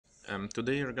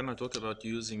Today we're gonna talk about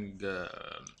using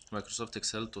Microsoft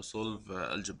Excel to solve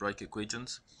algebraic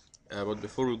equations. But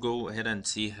before we go ahead and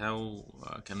see how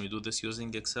can we do this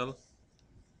using Excel,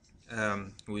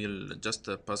 we'll just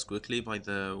pass quickly by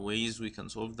the ways we can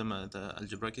solve them, the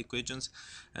algebraic equations,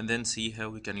 and then see how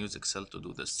we can use Excel to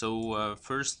do this. So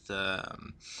first,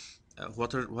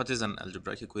 what is an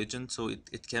algebraic equation? So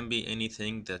it can be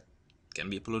anything that can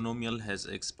be a polynomial, has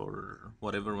x or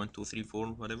whatever, 1 2 3 4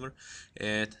 whatever.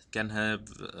 It can have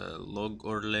log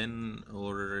or len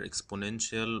or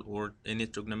exponential or any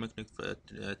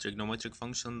trigonometric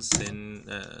functions, sin,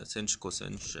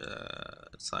 cosine,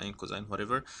 sine, cosine,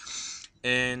 whatever.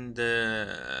 And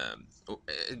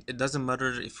it doesn't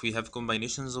matter if we have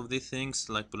combinations of these things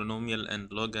like polynomial and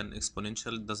log and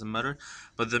exponential. It doesn't matter,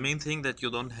 but the main thing that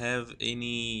you don't have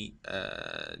any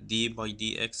d by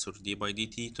dx or d by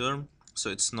dt term, so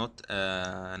it's not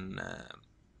a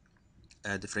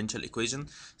differential equation.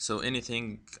 So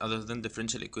anything other than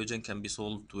differential equation can be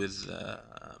solved with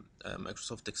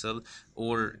Microsoft Excel,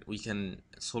 or we can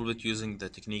solve it using the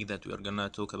technique that we are gonna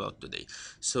talk about today.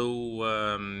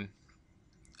 So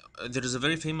there is a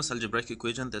very famous algebraic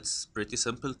equation that's pretty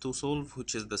simple to solve,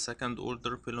 which is the second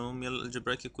order polynomial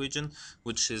algebraic equation,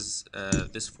 which is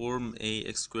this form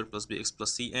ax squared plus bx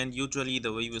plus c. And usually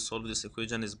the way we solve this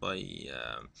equation is by,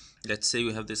 let's say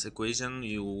we have this equation,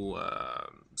 you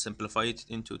simplify it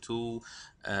into two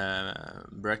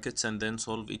brackets and then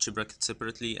solve each bracket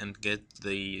separately and get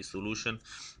the solution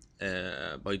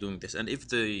by doing this. And if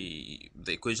the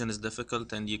equation is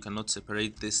difficult and you cannot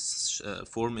separate this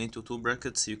form into two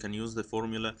brackets, you can use the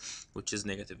formula, which is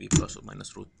negative b plus or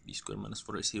minus root b squared minus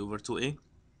 4ac over 2a.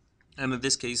 And in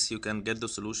this case, you can get the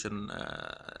solution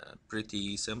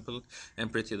pretty simple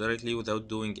and pretty directly without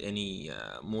doing any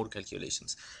more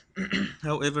calculations.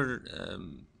 However,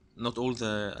 not all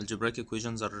the algebraic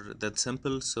equations are that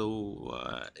simple. So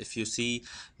if you see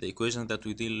the equations that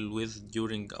we deal with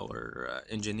during our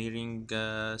engineering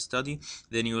study,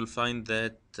 then you will find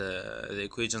that the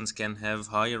equations can have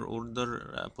higher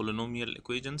order polynomial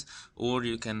equations, or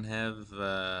you can have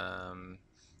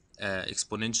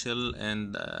exponential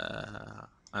and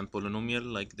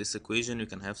polynomial. Like this equation, you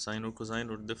can have sine or cosine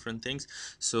or different things.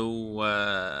 So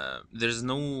there's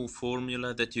no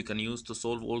formula that you can use to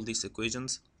solve all these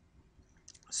equations.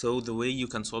 So the way you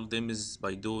can solve them is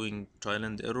by doing trial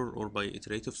and error or by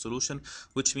iterative solution,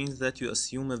 which means that you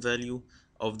assume a value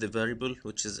of the variable,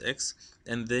 which is x,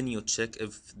 and then you check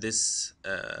if this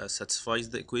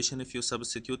satisfies the equation if you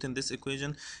substitute in this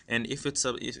equation. And if it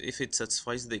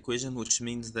satisfies the equation, which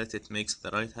means that it makes the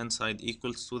right hand side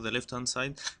equals to the left hand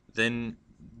side, then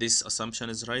this assumption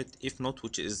is right. If not,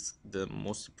 which is the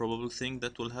most probable thing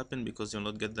that will happen because you'll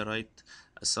not get the right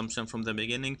assumption from the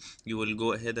beginning, you will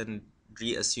go ahead and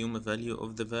reassume a value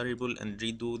of the variable and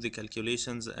redo the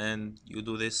calculations, and you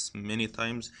do this many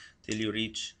times till you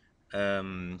reach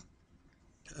the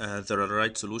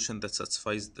right solution that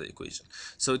satisfies the equation.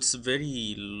 So it's a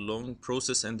very long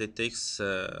process and it takes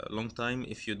a long time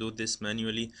if you do this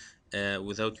manually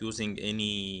without using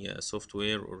any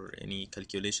software or any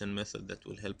calculation method that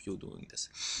will help you doing this.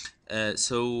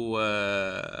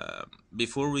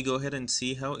 Before we go ahead and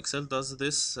see how Excel does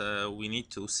this, we need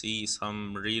to see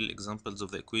some real examples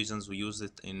of the equations. We use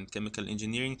it in chemical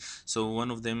engineering. So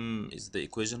one of them is the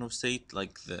equation of state,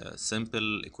 like the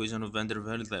simple equation of van der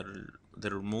Waals.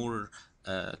 There are more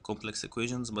complex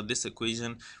equations, but this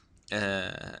equation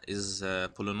is a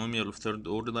polynomial of third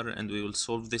order, and we will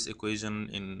solve this equation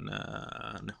in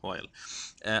a while.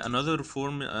 Another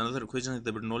equation is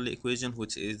the Bernoulli equation,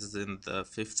 which is in the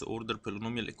fifth order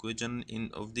polynomial equation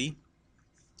of D,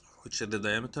 which is the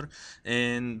diameter.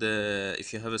 And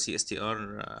if you have a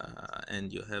CSTR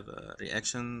and you have a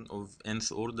reaction of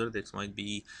nth order, that might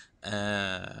be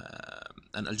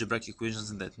an algebraic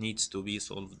equation that needs to be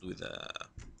solved with a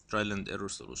trial and error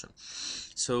solution.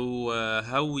 So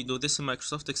how we do this in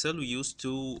Microsoft Excel, we use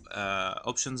two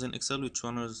options in Excel, which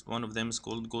one of them is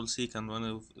called goal seek and one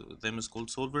of them is called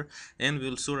solver. And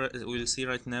we'll see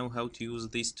right now how to use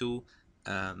these two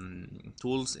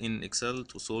tools in Excel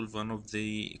to solve one of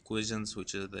the equations,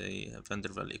 which is the van der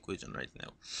Waals equation right now.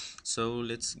 So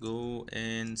let's go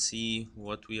and see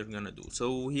what we are gonna do.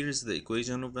 So here's the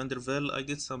equation of van der Waals. I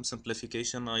did some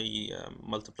simplification. I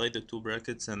multiplied the two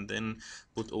brackets and then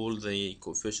put all the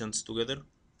coefficients together.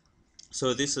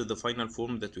 So this is the final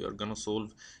form that we are gonna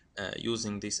solve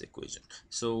using this equation.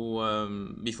 So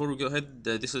before we go ahead,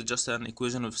 this is just an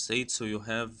equation of state. So you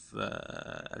have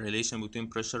a relation between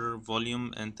pressure,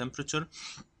 volume, and temperature.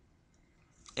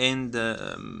 and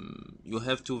you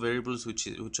have two variables which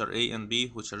are a and b,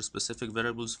 which are specific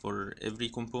variables for every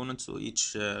component. So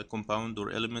each compound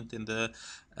or element in the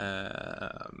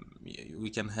we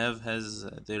can have has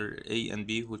their a and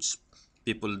b, which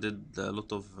people did a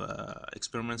lot of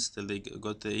experiments till they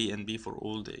got the a and b for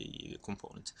all the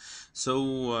components.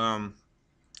 So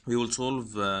we will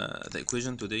solve the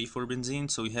equation today for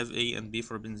benzene. So we have A and B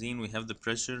for benzene, we have the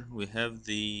pressure, we have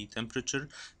the temperature,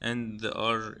 and the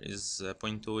R is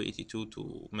 0.082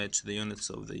 to match the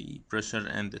units of the pressure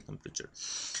and the temperature.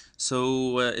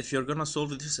 So if you're gonna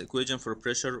solve this equation for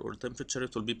pressure or temperature,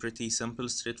 it will be pretty simple,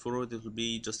 straightforward. It will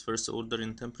be just first order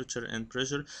in temperature and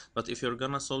pressure. But if you're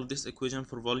gonna solve this equation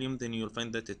for volume, then you'll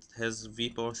find that it has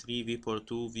V power 3, V power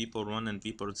 2, V power 1, and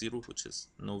V power 0, which is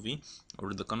no V,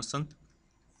 or the constant.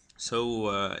 So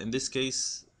in this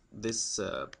case, this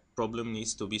problem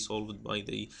needs to be solved by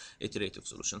the iterative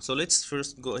solution. So let's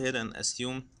first go ahead and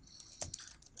assume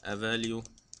a value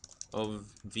of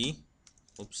v,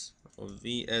 of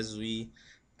v as we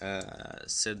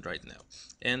said right now.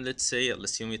 And let's say I'll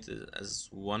assume it as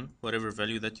 1, whatever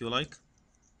value that you like.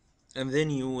 And then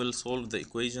you will solve the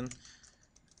equation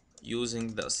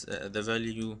using the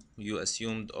value you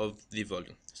assumed of the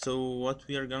volume. So what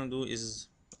we are gonna do is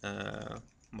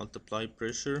multiply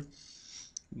pressure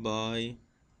by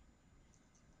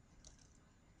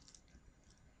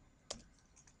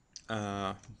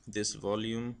this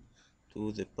volume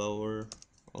to the power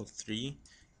of 3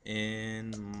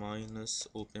 and minus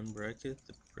open bracket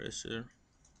the pressure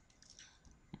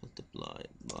multiplied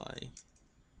by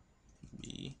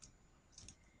B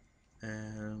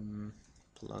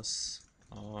plus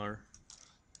R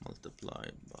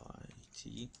multiplied by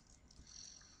T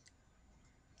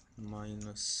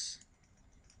minus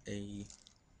A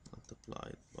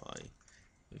multiplied by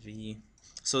V.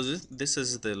 So this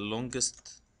is the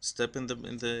longest step in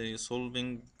the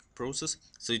solving process.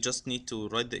 So you just need to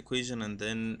write the equation, and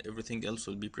then everything else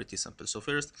will be pretty simple. So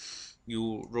first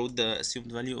you wrote the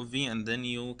assumed value of V, and then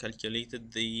you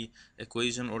calculated the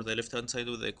equation, or the left hand side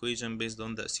of the equation, based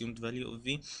on the assumed value of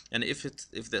V. And if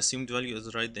the assumed value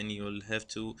is right, then you'll have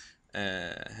to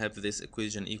have this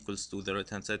equation equals to the right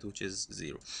hand side, which is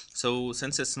 0. So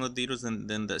since it's not 0,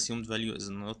 then the assumed value is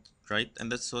not right,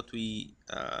 and that's what we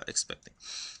expecting.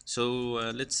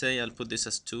 So let's say I'll put this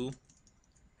as 2.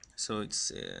 So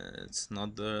it's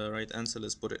not the right answer.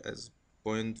 Let's put it as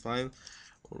 0.5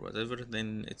 or whatever,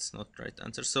 then it's not right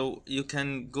answer. So you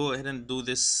can go ahead and do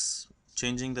this,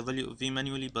 changing the value of V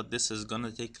manually, but this is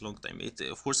gonna take a long time.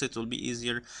 Of course it will be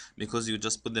easier because you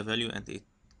just put the value and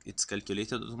it's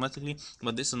calculated automatically,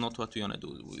 but this is not what we want to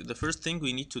do. The first thing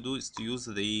we need to do is to use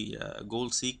the goal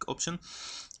seek option.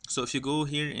 So if you go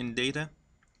here in data,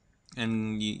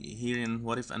 and here in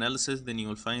what if analysis, then you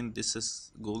will find this is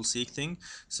goal seek thing.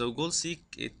 So goal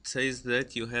seek, it says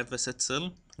that you have a set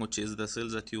cell, which is the cell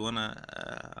that you wanna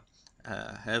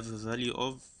have a value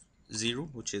of 0,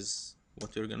 which is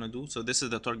what you're gonna do. So this is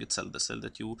the target cell, the cell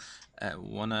that you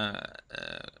wanna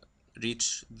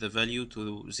reach the value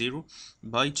to 0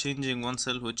 by changing one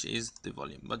cell, which is the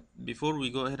volume. But before we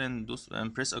go ahead and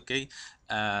press OK,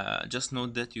 just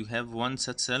note that you have one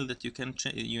set cell that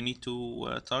you need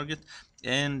to target,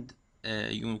 and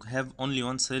you have only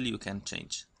one cell you can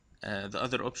change. The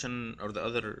other option, or the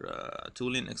other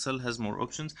tool in Excel, has more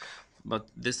options, but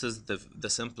this is the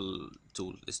simple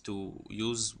tool, is to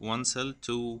use one cell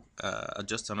to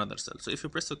adjust another cell. So if you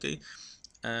press OK,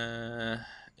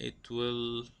 it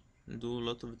will do a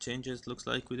lot of changes. Looks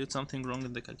like we did something wrong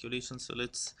in the calculation, so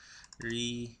let's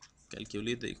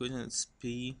recalculate the equation. It's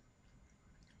P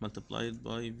multiplied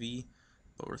by V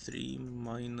power 3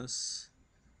 minus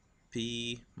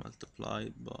P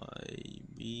multiplied by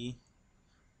B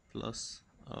plus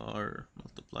R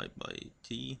multiplied by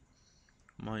T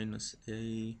minus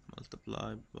A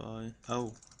multiplied by,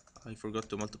 oh, I forgot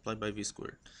to multiply by V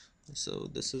squared. So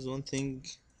this is one thing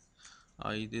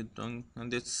I did wrong,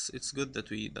 and it's good that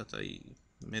I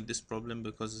made this problem,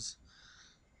 because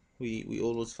we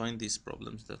always find these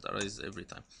problems that arise every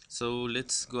time. So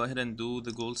let's go ahead and do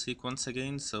the goal sequence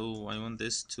again. So I want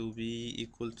this to be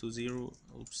equal to 0,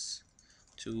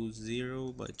 to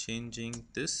 0 by changing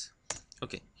this.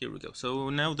 Okay, here we go.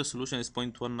 So now the solution is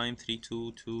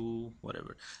 0.19322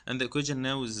 whatever, and the equation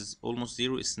now is almost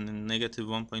 0. It's negative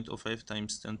 1.05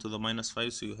 times 10 to the minus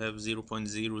 5, so you have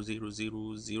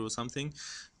 0.0000 something.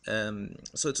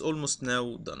 So it's almost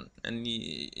now done, and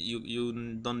you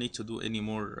don't need to do any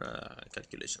more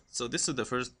calculations. So this is the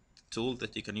first tool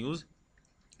that you can use.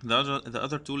 The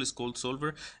other tool is called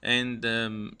solver, and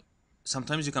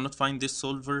sometimes you cannot find this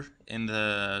solver in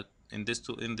the in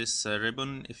this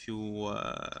ribbon if you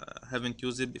haven't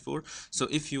used it before. So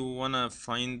if you wanna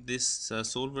find this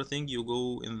solver thing, you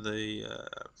go in the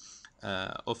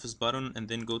office button and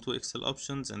then go to Excel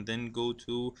options and then go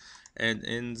to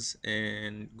add-ins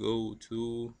and go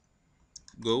to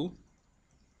go,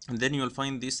 and then you'll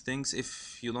find these things.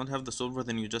 If you don't have the solver,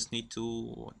 then you just need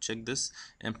to check this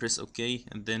and press OK,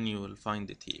 and then you will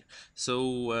find it here.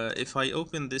 So if I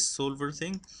open this solver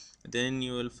thing, then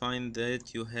you will find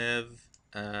that you have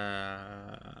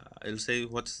I'll say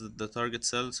what's the target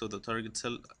cell. So the target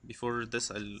cell, before this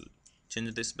I'll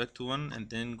change this back to 1 and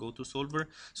then go to solver.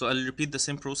 So I'll repeat the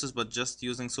same process but just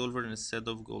using solver instead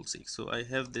of goal seek. So I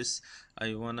have this,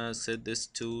 I wanna set this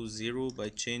to 0 by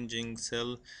changing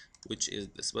cell, which is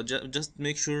this, but just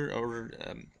make sure or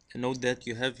note that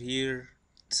you have here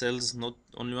cells, not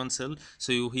only one cell.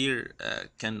 So you here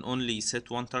can only set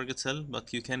one target cell,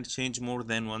 but you can change more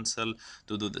than one cell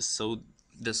to do this. So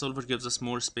the solver gives us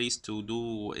more space to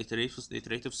do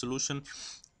iterative solution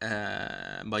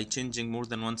by changing more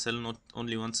than one cell, not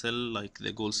only one cell like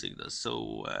the goal seek does.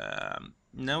 So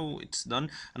now it's done.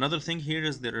 Another thing here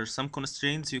is there are some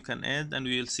constraints you can add, and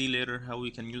we will see later how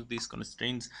we can use these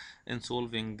constraints in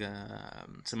solving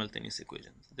simultaneous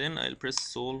equations. Then I'll press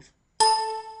solve,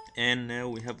 and now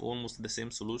we have almost the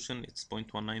same solution. It's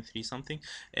 0.193 something,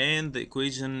 and the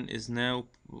equation is now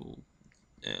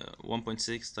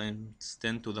 1.6 times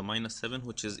 10 to the minus 7,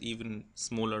 which is even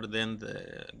smaller than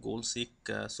the goal seek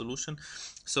solution.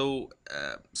 So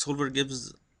solver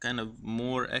gives kind of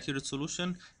more accurate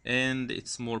solution and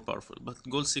it's more powerful, but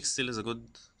goal seek still is a good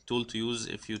tool to use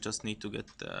if you just need to get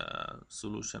the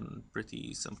solution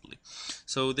pretty simply.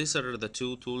 So these are the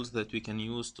two tools that we can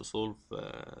use to solve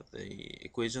the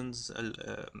equations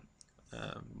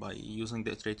by using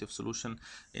the iterative solution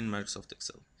in Microsoft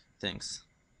Excel. Thanks.